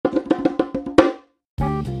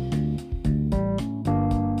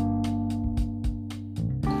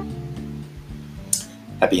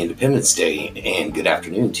Happy Independence Day and good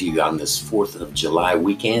afternoon to you on this 4th of July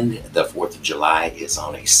weekend. The 4th of July is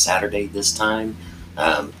on a Saturday this time.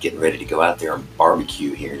 Getting ready to go out there and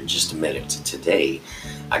barbecue here in just a minute. Today,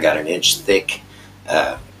 I got an inch thick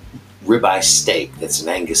ribeye steak. That's an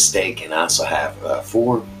Angus steak, and I also have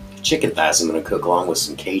 4 chicken thighs I'm going to cook along with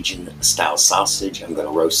some Cajun style sausage. I'm going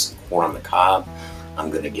to roast some corn on the cob.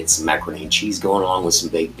 I'm going to get some macaroni and cheese going along with some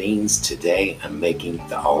baked beans. Today, I'm making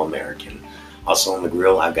the All-American. Also on the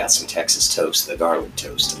grill, I've got some Texas toast, the garlic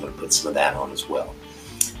toast. I'm going to put some of that on as well.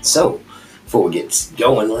 So, before we get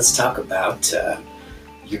going, let's talk about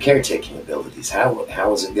your caretaking abilities.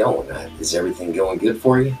 How is it going? Is everything going good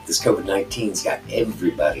for you? This COVID-19's got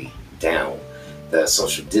everybody down. The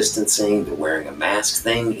social distancing, the wearing a mask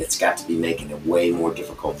thing, it's got to be making it way more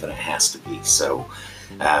difficult than it has to be. So,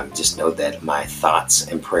 just know that my thoughts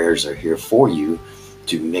and prayers are here for you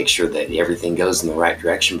to make sure that everything goes in the right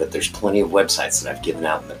direction. But there's plenty of websites that I've given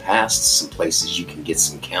out in the past, some places you can get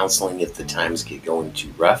some counseling if the times get going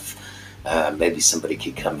too rough. Maybe somebody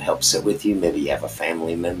could come help sit with you. Maybe you have a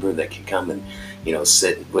family member that can come and,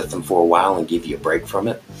 sit with them for a while and give you a break from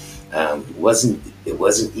it. It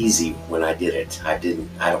wasn't easy when I did it. I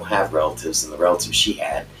don't have relatives, and the relatives she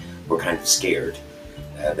had were kind of scared.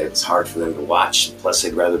 It was hard for them to watch. Plus,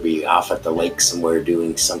 they'd rather be off at the lake somewhere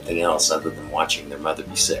doing something else other than watching their mother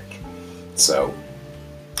be sick. So,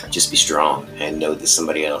 just be strong and know that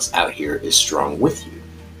somebody else out here is strong with you.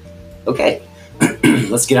 Okay,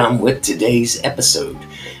 let's get on with today's episode.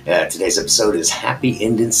 Today's episode is Happy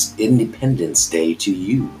Independence Day to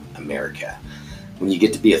you, America. When you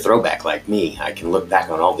get to be a throwback like me, I can look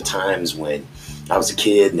back on all the times when I was a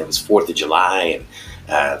kid and it was 4th of July,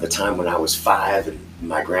 and the time when I was 5 and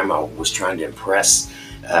my grandma was trying to impress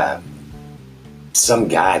some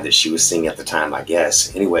guy that she was seeing at the time, I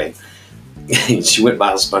guess. Anyway, she went and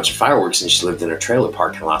bought us a bunch of fireworks, and she lived in a trailer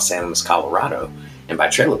park in Los Alamos, Colorado. And by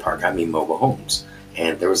trailer park, I mean mobile homes.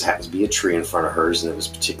 And there happened to be a tree in front of hers, and it was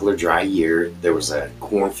a particular dry year. There was a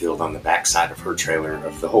cornfield on the backside of her trailer,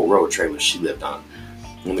 of the whole row of trailers she lived on.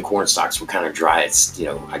 And the corn stalks were kind of dry. It's,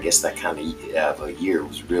 I guess that kind of a year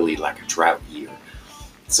was really like a drought year.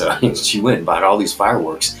 So she went and bought all these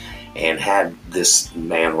fireworks and had this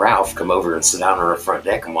man, Ralph, come over and sit down on her front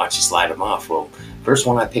deck and watch us light them off. Well, first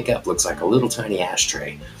one I pick up looks like a little tiny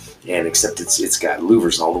ashtray, and except it's got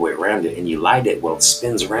louvers all the way around it, and you light it, well, it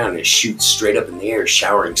spins around and it shoots straight up in the air,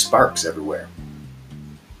 showering sparks everywhere.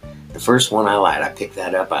 The first one I light, I pick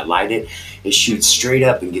that up, I light it, it shoots straight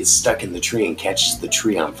up and gets stuck in the tree and catches the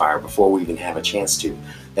tree on fire before we even have a chance to.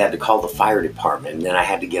 They had to call the fire department, and then I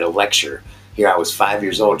had to get a lecture. Here I was 5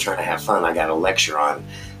 years old trying to have fun. I got a lecture on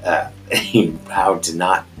how to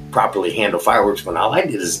not properly handle fireworks when all I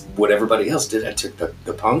did is what everybody else did. I took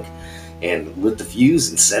the punk and lit the fuse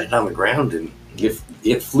and set it on the ground, and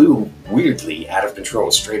it flew weirdly out of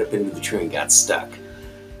control straight up into the tree and got stuck.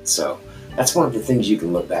 So that's one of the things you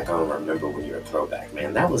can look back on and remember when you're a throwback,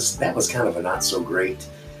 man. That was kind of a not so great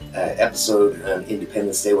episode on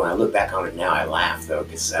Independence Day. When I look back on it now, I laugh though,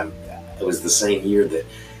 because it was the same year that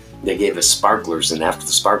they gave us sparklers, and after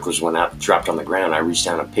the sparklers went out and dropped on the ground, I reached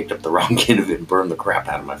down and picked up the wrong end of it and burned the crap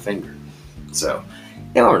out of my finger. So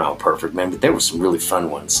they weren't all perfect, man, but there were some really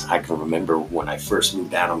fun ones. I can remember when I first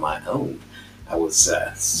moved out on my own. I was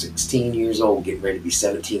 16 years old, getting ready to be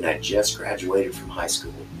 17. I just graduated from high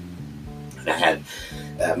school. And I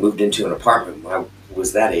had moved into an apartment when I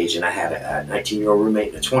was that age, and I had a 19-year-old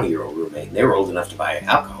roommate and a 20-year-old roommate. And they were old enough to buy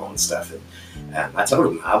alcohol and stuff. And I told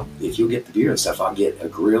them, if you'll get the beer and stuff, I'll get a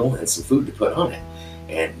grill and some food to put on it.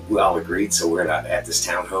 And we all agreed, so we're at this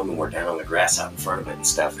townhome, and we're down on the grass out in front of it and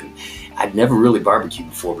stuff. And I'd never really barbecued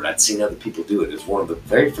before, but I'd seen other people do it. It was one of the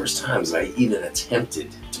very first times I even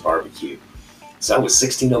attempted to barbecue. So I was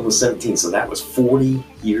 16, almost 17, so that was 40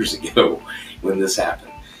 years ago when this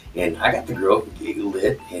happened. And I got the grill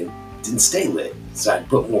lit and didn't stay lit. So I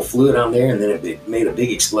put more fluid on there, and then it made a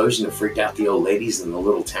big explosion and freaked out the old ladies in the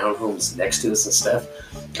little townhomes next to us and stuff.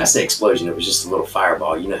 I say explosion, it was just a little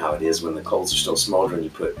fireball. You know how it is when the coals are still smoldering, you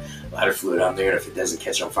put lighter fluid on there, and if it doesn't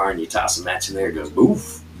catch on fire and you toss a match in there, it goes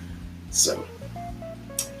boof. So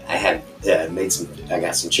I had I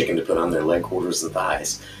got some chicken to put on there, leg quarters and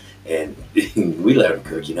thighs. And we let them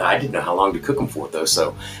cook. I didn't know how long to cook them for, though,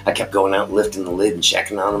 so I kept going out and lifting the lid and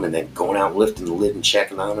checking on them, and then going out and lifting the lid and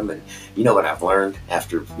checking on them. And you know what I've learned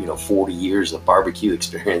after 40 years of barbecue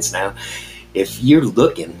experience now? If you're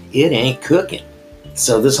looking, it ain't cooking.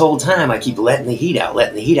 So this whole time I keep letting the heat out,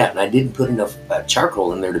 and I didn't put enough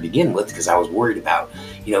charcoal in there to begin with because I was worried about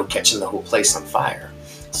catching the whole place on fire.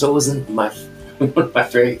 So it wasn't my one of my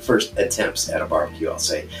very first attempts at a barbecue, I'll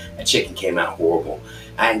say. That chicken came out horrible.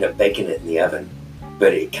 I ended up baking it in the oven,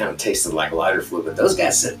 but it kind of tasted like lighter fluid. But those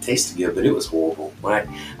guys said it tasted good, but it was horrible.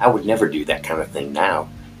 I would never do that kind of thing now.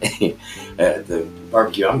 The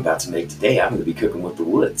barbecue I'm about to make today, I'm going to be cooking with the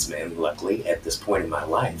woods, man. Luckily, at this point in my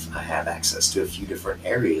life, I have access to a few different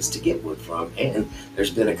areas to get wood from, and there's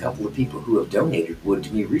been a couple of people who have donated wood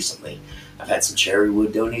to me recently. I've had some cherry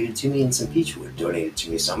wood donated to me and some peach wood donated to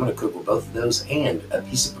me, so I'm going to cook with both of those and a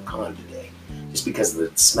piece of pecan today, just because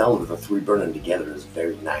the smell of the three burning together is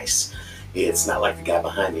very nice. It's not like the guy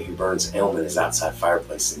behind me who burns elm in his outside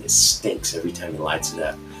fireplace and it stinks every time he lights it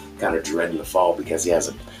up. Kind of dreading the fall because he has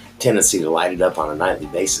a tendency to light it up on a nightly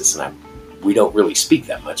basis, and we don't really speak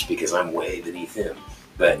that much because I'm way beneath him.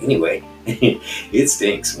 But anyway, it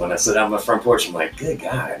stinks. When I sit on my front porch, I'm like, good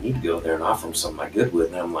God, I need to go there and offer him some of my good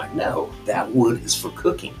wood. And I'm like, no, that wood is for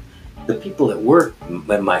cooking. The people at work,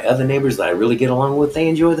 my other neighbors that I really get along with, they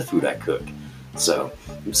enjoy the food I cook. So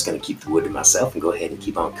I'm just going to keep the wood to myself and go ahead and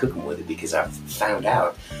keep on cooking with it, because I've found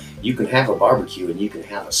out you can have a barbecue and you can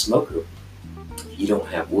have a smoker. You don't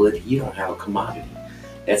have wood, you don't have a commodity.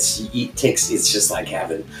 It's just like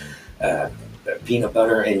having peanut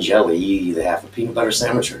butter and jelly. You either have a peanut butter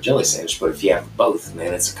sandwich or a jelly sandwich, but if you have both,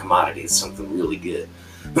 man, it's a commodity. It's something really good.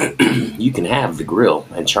 You can have the grill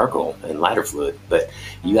and charcoal and lighter fluid, but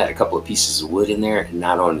you got a couple of pieces of wood in there, and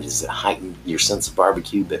not only does it heighten your sense of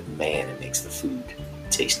barbecue, but man, it makes the food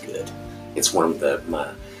taste good. It's one of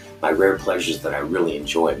my rare pleasures that I really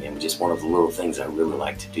enjoy, man. Just one of the little things I really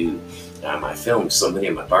like to do. I film so many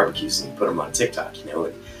of my barbecues and put them on TikTok,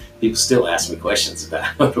 and people still ask me questions about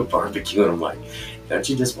how to barbecue, and I'm like, don't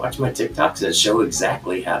you just watch my TikToks that show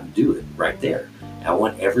exactly how to do it right there? I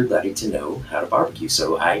want everybody to know how to barbecue,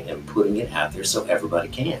 so I am putting it out there so everybody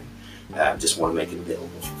can. I just want to make it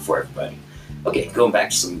available for everybody. Okay, going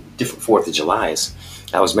back to some different 4th of Julys.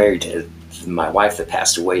 I was married to my wife that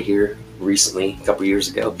passed away here recently, a couple years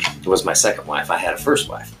ago. It was my second wife. I had a first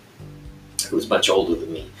wife who was much older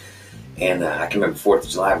than me. And I can remember 4th of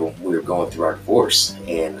July when we were going through our divorce,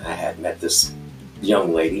 and I had met this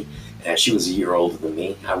young lady, and she was a year older than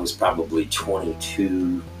me. I was probably about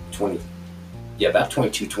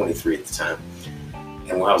 22, 23 at the time.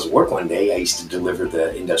 And when I was at work one day, I used to deliver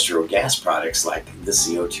the industrial gas products like the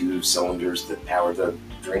CO2 cylinders that power the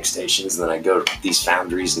drink stations. And then I'd go to these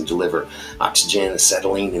foundries and deliver oxygen,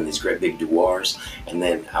 acetylene in these great big dewars. And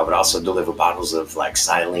then I would also deliver bottles of like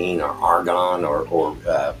xylene or argon or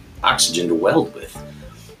oxygen to weld with,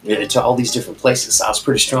 to all these different places. So I was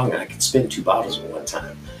pretty strong, and I could spin 2 bottles at one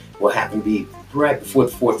time. What happened to be right before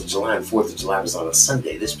the 4th of July, and 4th of July was on a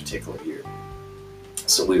Sunday this particular year.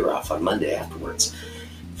 So we were off on Monday afterwards.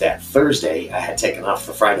 That Thursday, I had taken off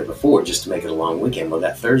the Friday before just to make it a long weekend. Well,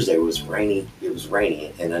 that Thursday was rainy. It was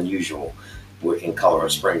rainy and unusual in Colorado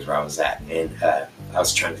Springs where I was at. And I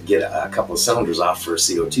was trying to get a couple of cylinders off for a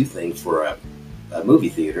CO2 thing for a movie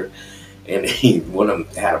theater. And one of them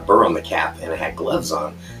had a burr on the cap, and I had gloves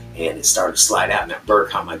on, and it started to slide out, and that burr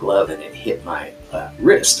caught my glove, and it hit my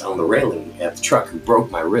wrist on the railing at the truck, and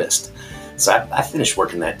broke my wrist. So I finished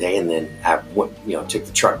working that day, and then I went, took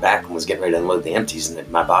the truck back and was getting ready to unload the empties, and then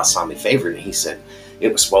my boss saw me favored, and he said,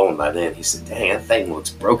 it was swollen by then. He said, dang, that thing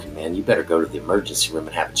looks broken, man. You better go to the emergency room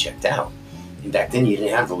and have it checked out. And back then, you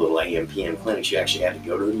didn't have the little AM, PM clinics. You actually had to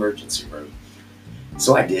go to the emergency room.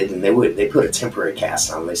 So I did, and they put a temporary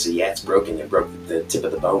cast on. They said, yeah, it's broken. It broke the tip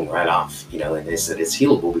of the bone right off, and they said it's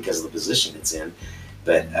healable because of the position it's in,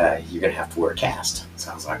 but you're going to have to wear a cast. So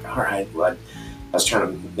I was like, all right. Well, I was trying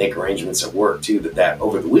to make arrangements at work too, but that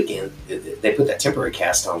over the weekend, they put that temporary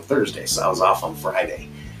cast on Thursday, so I was off on Friday.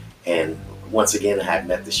 And once again, I had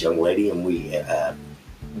met this young lady, and we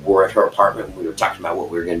were at her apartment, and we were talking about what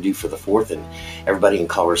we were going to do for the 4th, and everybody in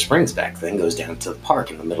Colorado Springs back then goes down to the park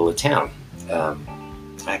in the middle of town.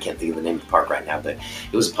 I can't think of the name of the park right now, but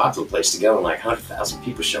it was a popular place to go, and like 100,000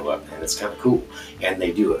 people show up, and it's kind of cool. And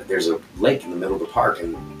they do it. There's a lake in the middle of the park,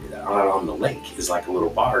 and on the lake is like a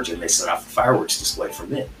little barge, and they set off the fireworks display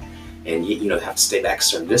from it. And you have to stay back a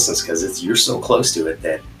certain distance because you're so close to it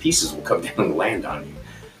that pieces will come down and land on you.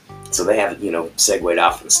 So they have it, segued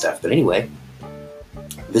off and stuff. But anyway,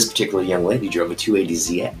 this particular young lady drove a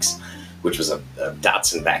 280ZX, which was a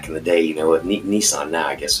Datsun back in the day. A Nissan now,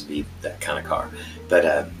 I guess, would be that kind of car.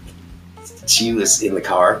 But she was in the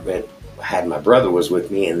car, and had my brother was with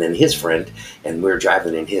me, and then his friend, and we were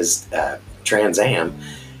driving in his Trans Am,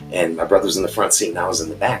 and my brother was in the front seat, and I was in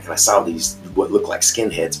the back, and I saw these what looked like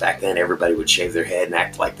skinheads. Back then, everybody would shave their head and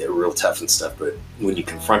act like they were real tough and stuff, but when you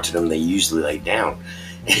confronted them, they usually laid down.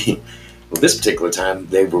 Well, this particular time,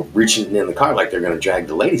 they were reaching in the car like they're going to drag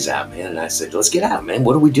the ladies out, man, and I said, let's get out, man.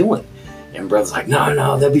 What are we doing? And brother's like,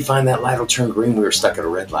 no, they'll be fine. That light will turn green. We were stuck at a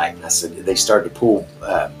red light. And I said, they started to pull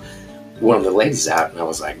one of the ladies out, and I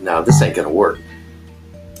was like, no, this ain't gonna work.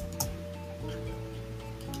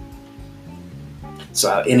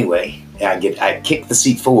 So anyway, I kick the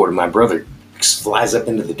seat forward, and my brother flies up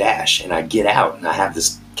into the dash, and I get out, and I have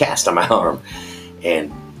this cast on my arm,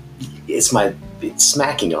 and it's my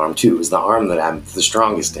smacking arm too. It's the arm that I'm the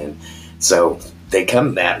strongest in. So they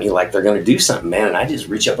come at me like they're gonna do something, man, and I just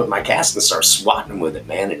reach up with my cast and start swatting them with it,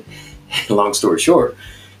 man. And long story short,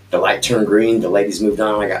 the light turned green, the ladies moved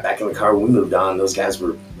on, I got back in the car, we moved on, those guys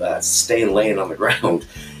were staying laying on the ground,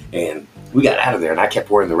 and we got out of there, and I kept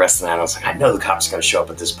worrying the rest of the night. I was like, I know the cops are going to show up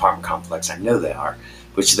at this apartment complex. I know they are,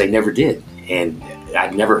 which they never did. And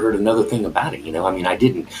I'd never heard another thing about it. I mean, I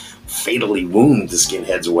didn't fatally wound the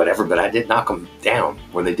skinheads or whatever, but I did knock them down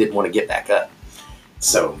where they didn't want to get back up.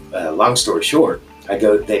 So long story short,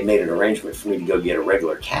 they made an arrangement for me to go get a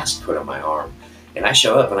regular cast put on my arm. And I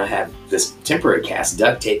show up and I have this temporary cast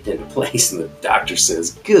duct taped into place, and the doctor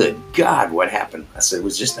says, good God, what happened? I said, it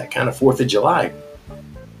was just that kind of 4th of July.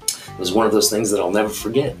 It was one of those things that I'll never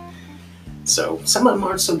forget. So some of them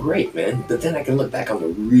aren't so great, man, but then I can look back on the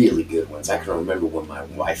really good ones. I can remember when my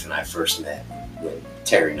wife and I first met, when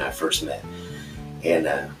Terry and I first met.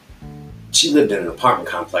 And she lived in an apartment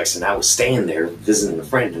complex, and I was staying there visiting a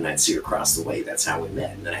friend, and I'd see her across the way. That's how we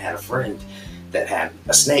met. And then I had a friend that had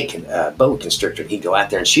a snake and a boa constrictor, and he'd go out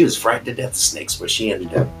there, and she was frightened to death of snakes, but she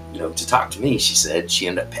ended up, to talk to me, she said she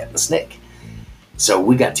ended up petting the snake. So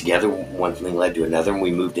we got together, one thing led to another, and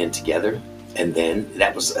we moved in together. And then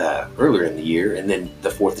that was earlier in the year, and then the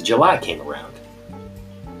 4th of July came around.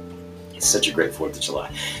 It's such a great 4th of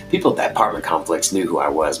July. People at that apartment complex knew who I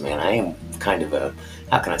was, man. I am kind of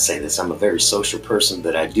how can I say this? I'm a very social person,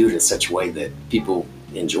 but I do it in such a way that people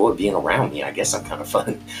enjoy being around me. I guess I'm kind of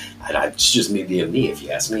fun. It's just me being me, if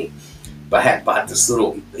you ask me. But I had bought this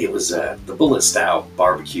it was the bullet style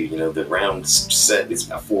barbecue, the round set. It's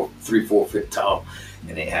about 3-4 feet tall,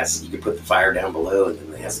 and you can put the fire down below, and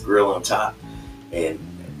then it has the grill on top. And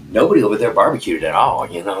nobody over there barbecued at all.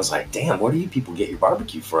 I was like, damn, where do you people get your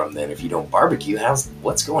barbecue from then? If you don't barbecue,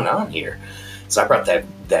 what's going on here? So I brought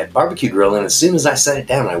that barbecue grill in. As soon as I set it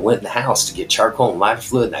down, I went in the house to get charcoal and lighter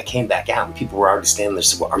fluid, and I came back out, and people were already standing there. I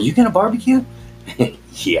said, well, are you going to barbecue?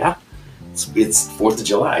 Yeah. It's 4th of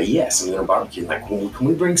July. Yes, I'm going to barbecue. Like, can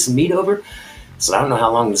we bring some meat over? So I don't know how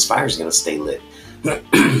long this fire is going to stay lit.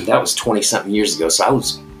 That was 20-something years ago. So I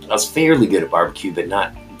was fairly good at barbecue, but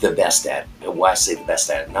not the best at it. Why I say the best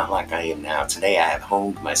at it? Not like I am now. Today I have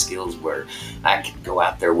honed my skills where I could go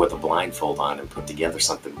out there with a blindfold on and put together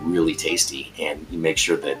something really tasty, and you make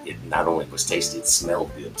sure that it not only was tasty, it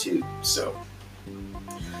smelled good too. So,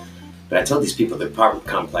 but I told these people at the apartment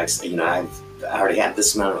complex, I already have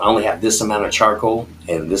I only have this amount of charcoal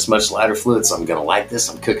and this much lighter fluid, so I'm going to light this.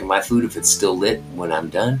 I'm cooking my food. If it's still lit when I'm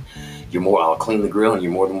done, I'll clean the grill, and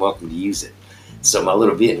you're more than welcome to use it. So my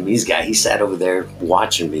little Vietnamese guy, he sat over there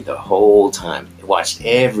watching me the whole time. He watched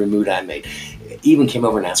every move I made. Even came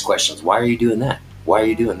over and asked questions. Why are you doing that? Why are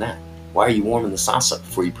you doing that? Why are you warming the sauce up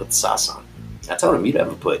before you put the sauce on? I told him, you'd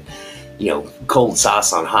ever put, cold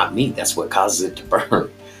sauce on hot meat. That's what causes it to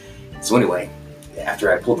burn. So anyway,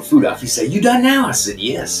 after I pulled the food off, he said, you done now? I said,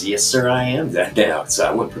 yes, sir, I am done now. So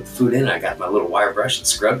I went and put the food in, I got my little wire brush and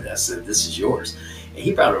scrubbed it. I said, this is yours. And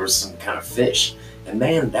he brought over some kind of fish. And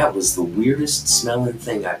man, that was the weirdest smelling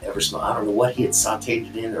thing I've ever smelled. I don't know what he had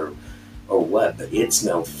sauteed it in or what, but it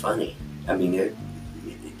smelled funny. I mean,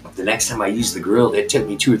 the next time I used the grill, it took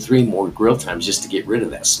me 2 or 3 more grill times just to get rid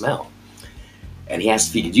of that smell. And he asked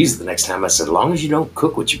if he could use it the next time. I said, as long as you don't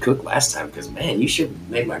cook what you cooked last time, because man, you should have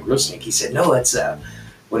made my grill stink. He said, no, it's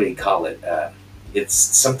what did he call it? It's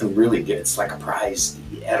something really good. It's like a prized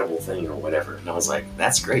edible thing or whatever. And I was like,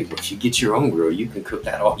 that's great. But if you get your own grill, you can cook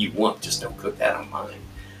that all you want. Just don't cook that on mine.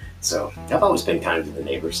 So I've always been kind to the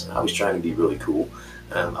neighbors. I was trying to be really cool.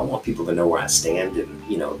 I want people to know where I stand,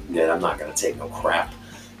 and that I'm not going to take no crap,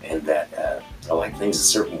 and that I like things a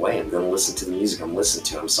certain way. I'm going to listen to the music I'm listening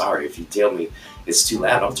to. I'm sorry if you tell me it's too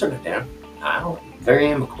loud. I'll turn it down. Very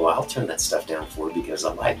amicable. I'll turn that stuff down for you because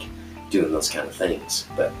I like doing those kind of things.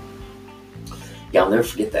 But yeah, I'll never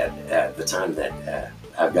forget that the time that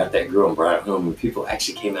I got that grill and brought it home, and people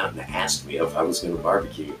actually came out and asked me if I was going to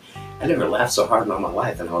barbecue. I never laughed so hard in all my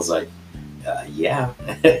life, and I was like, yeah.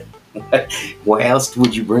 Why else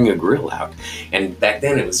would you bring a grill out? And back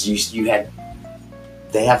then it was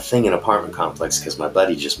they have a thing in apartment complex, because my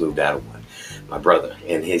buddy just moved out of one, my brother,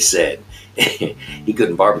 and he said he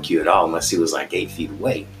couldn't barbecue at all unless he was like 8 feet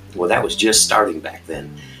away. Well, that was just starting back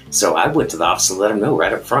then. So I went to the office and let them know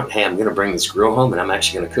right up front, hey, I'm going to bring this grill home, and I'm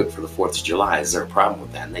actually going to cook for the 4th of July. Is there a problem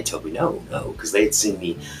with that? And they told me no, because they had seen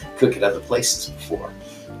me cook at other places before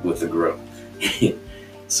with the grill.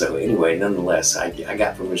 So anyway, nonetheless, I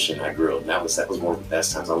got permission. I grilled. And that was one of the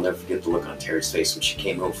best times. I'll never forget the look on Terry's face when she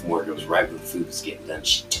came home from work. It was right when the food was getting done.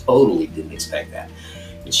 She totally didn't expect that.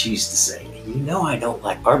 And she used to say, I don't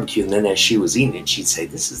like barbecue. And then as she was eating it, she'd say,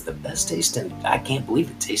 this is the best taste, and I can't believe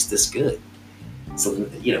it tastes this good. So,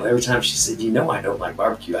 every time she said, I don't like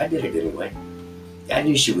barbecue, I did it anyway. I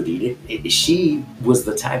knew she would eat it. She was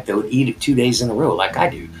the type that would eat it 2 days in a row like I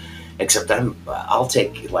do. Except I'll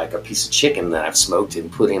take like a piece of chicken that I've smoked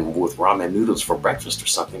and put in with ramen noodles for breakfast or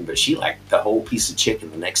something. But she liked the whole piece of chicken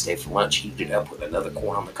the next day for lunch, heated it up with another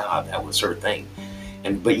corn on the cob. That was her thing.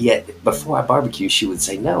 But yet, before I barbecue, she would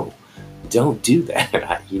say, no, don't do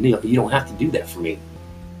that. You don't have to do that for me.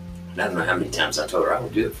 And I don't know how many times I told her, I will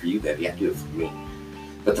do it for you, baby. I do it for me.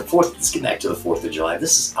 But let's get back to the 4th of July.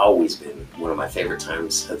 This has always been one of my favorite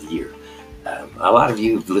times of the year. A lot of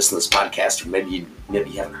you who've listened to this podcast, or maybe you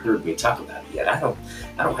haven't heard me talk about it yet. I don't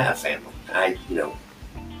have family. I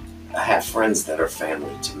have friends that are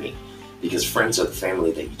family to me, because friends are the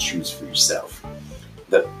family that you choose for yourself.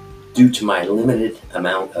 But due to my limited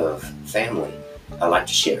amount of family, I like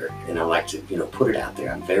to share it, and I like to put it out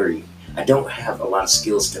there. I don't have a lot of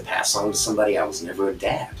skills to pass on to somebody. I was never a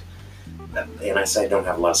dad. And I say I don't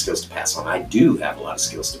have a lot of skills to pass on. I do have a lot of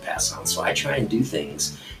skills to pass on. So I try and do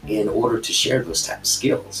things in order to share those type of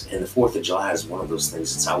skills. And the 4th of July is one of those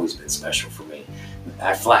things that's always been special for me.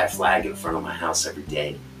 I fly a flag in front of my house every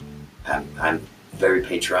day. I'm very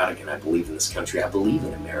patriotic, and I believe in this country. I believe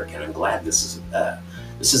in America, and I'm glad this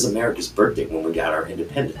is America's birthday when we got our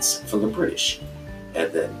independence from the British.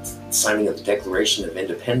 And the signing of the Declaration of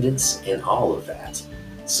Independence and all of that.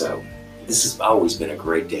 So this has always been a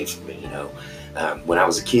great day for me. When I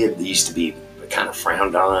was a kid, they used to be kind of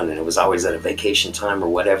frowned on, and it was always at a vacation time or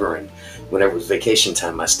whatever. And whenever it was vacation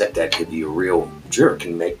time, my stepdad could be a real jerk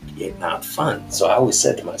and make it not fun. So I always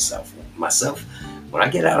said to myself, when I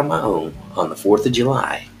get out on my own on the 4th of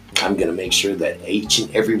July, I'm going to make sure that each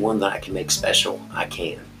and every one that I can make special, I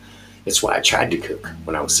can. It's why I tried to cook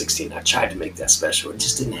when I was 16. I tried to make that special. It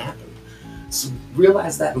just didn't happen. So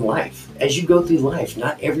realize that in life. As you go through life,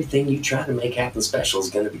 not everything you try to make happen special is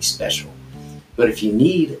going to be special. But if you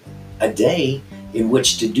need a day in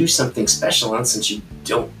which to do something special on, since you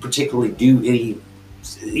don't particularly do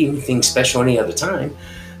anything special any other time,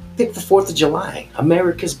 pick the 4th of July,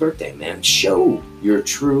 America's birthday, man. Show your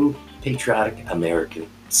true patriotic American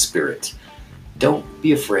spirit. Don't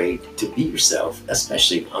be afraid to be yourself,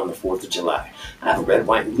 especially on the 4th of July. I have a red,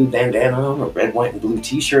 white, and blue bandana on, a red, white, and blue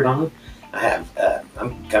t-shirt on.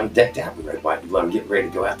 I'm decked out in red, white, and blue. I'm getting ready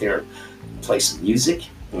to go out there and play some music.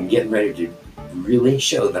 I'm getting ready to really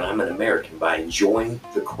show that I'm an American by enjoying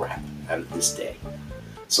the crap out of this day.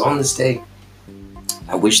 So on this day,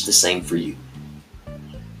 I wish the same for you.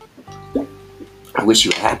 I wish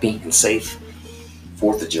you a happy and safe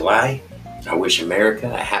 4th of July. I wish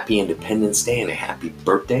America a happy Independence Day and a happy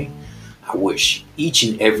birthday. I wish each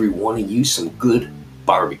and every one of you some good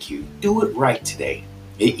barbecue. Do it right today.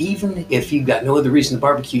 Even if you've got no other reason to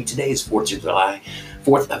barbecue, today is 4th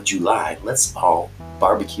of July. Let's all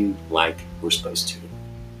barbecue like we're supposed to.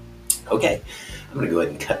 Okay, I'm going to go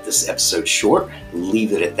ahead and cut this episode short.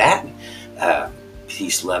 Leave it at that.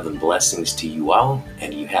 Peace, love, and blessings to you all.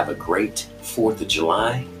 And you have a great 4th of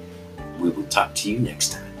July. We will talk to you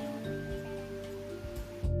next time.